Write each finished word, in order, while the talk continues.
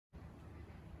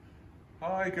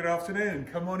Hi, good afternoon.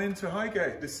 Come on into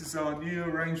Highgate. This is our new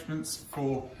arrangements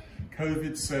for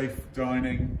COVID-safe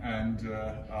dining and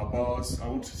our bars. I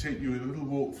want to take you a little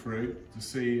walk through to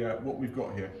see what we've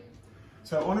got here.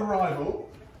 So on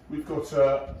arrival, we've got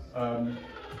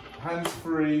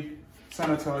hands-free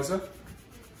sanitizer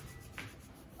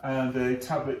and a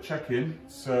tablet check-in.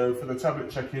 So for the tablet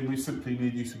check-in, we simply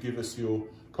need you to give us your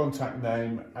contact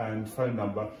name and phone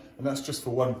number, and that's just for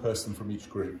one person from each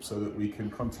group so that we can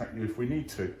contact you if we need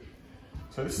to.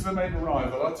 So this is the main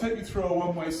arrival. I'll take you through our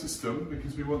one-way system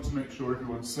because we want to make sure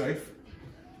everyone's safe.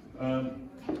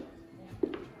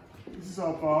 This is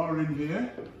our bar in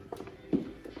here.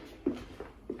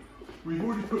 We've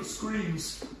already put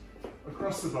screens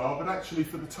across the bar, but actually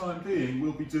for the time being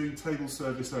we'll be doing table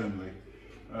service only.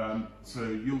 So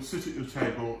you'll sit at your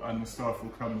table and the staff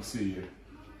will come and see you.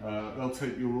 They'll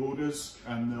take your orders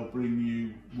and they'll bring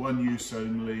you one-use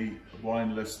only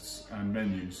wine lists and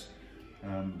menus.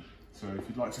 So if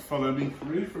you'd like to follow me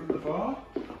through from the bar.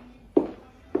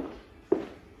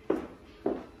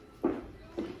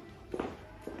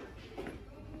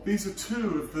 These are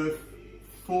two of the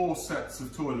 4 sets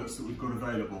of toilets that we've got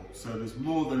available. So there's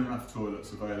more than enough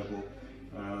toilets available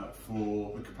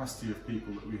for the capacity of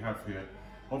people that we have here.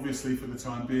 Obviously for the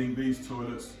time being these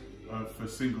toilets are for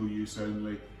single use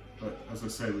only, but as I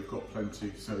say we've got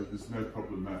plenty, so there's no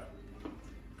problem there.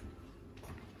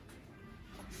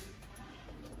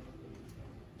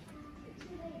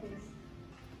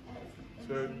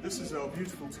 So this is our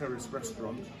beautiful terrace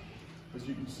restaurant. As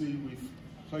you can see, we've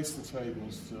placed the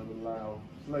tables to allow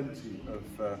plenty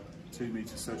of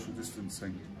 2-metre social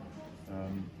distancing.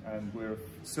 And we're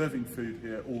serving food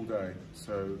here all day.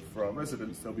 So for our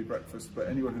residents there'll be breakfast, but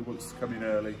anyone who wants to come in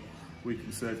early, we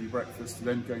can serve you breakfast,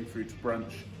 then going through to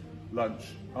brunch,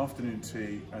 lunch, afternoon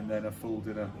tea, and then a full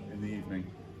dinner in the evening.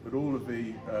 But all of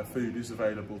the food is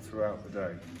available throughout the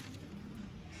day.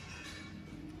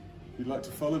 If you'd like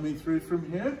to follow me through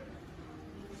from here.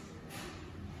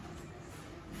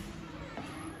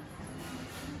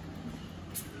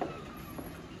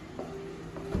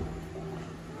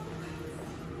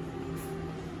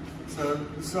 So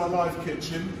this is our live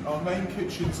kitchen. Our main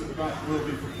kitchens at the back will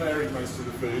be preparing most of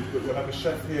the food, but we'll have a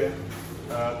chef here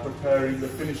preparing the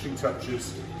finishing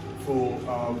touches for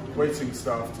our waiting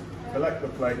staff to collect the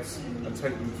plates and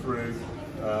take them through.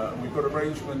 We've got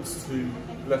arrangements to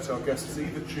let our guests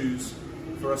either choose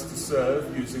for us to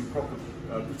serve using proper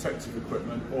protective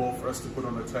equipment, or for us to put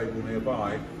on a table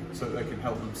nearby so that they can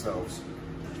help themselves.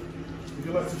 Would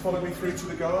you like to follow me through to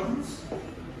the gardens?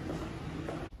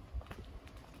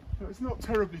 It's not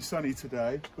terribly sunny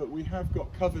today, but we have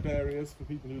got covered areas for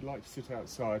people who'd like to sit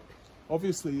outside.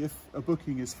 Obviously, if a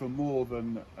booking is for more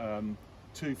than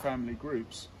 2 family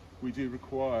groups, we do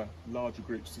require larger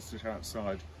groups to sit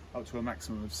outside, up to a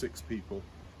maximum of 6 people.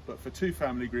 But for 2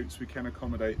 family groups, we can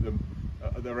accommodate them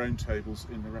at their own tables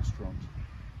in the restaurant.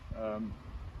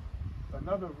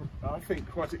 Another, I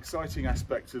think, quite exciting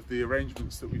aspect of the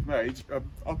arrangements that we've made,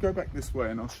 I'll go back this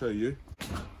way and I'll show you.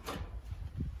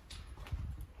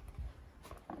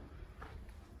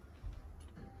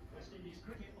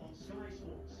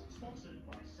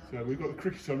 So we've got the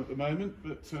cricket on at the moment,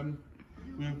 but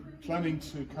we're planning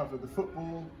to cover the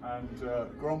football and the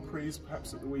Grand Prix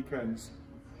perhaps at the weekends.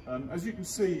 As you can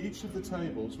see, each of the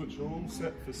tables, which are all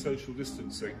set for social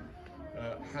distancing,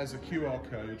 has a QR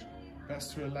code.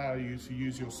 That's to allow you to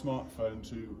use your smartphone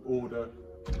to order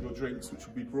your drinks, which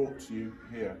will be brought to you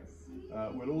here.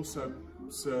 We'll also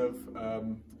serve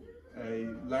a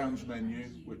lounge menu,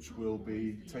 which will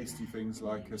be tasty things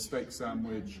like a steak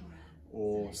sandwich,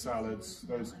 or salads,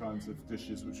 those kinds of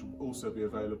dishes, which will also be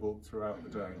available throughout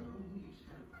the day.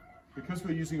 Because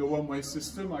we're using a one-way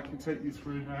system, I can take you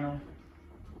through now.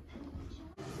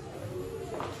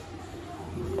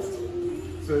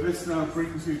 So this now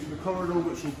brings you to the corridor,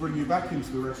 which will bring you back into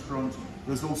the restaurant.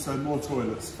 There's also more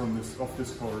toilets from off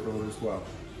this corridor as well.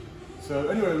 So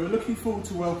anyway, we're looking forward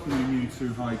to welcoming you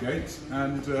to Highgate,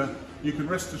 and you can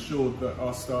rest assured that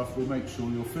our staff will make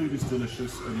sure your food is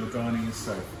delicious and your dining is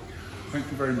safe. Thank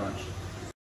you very much.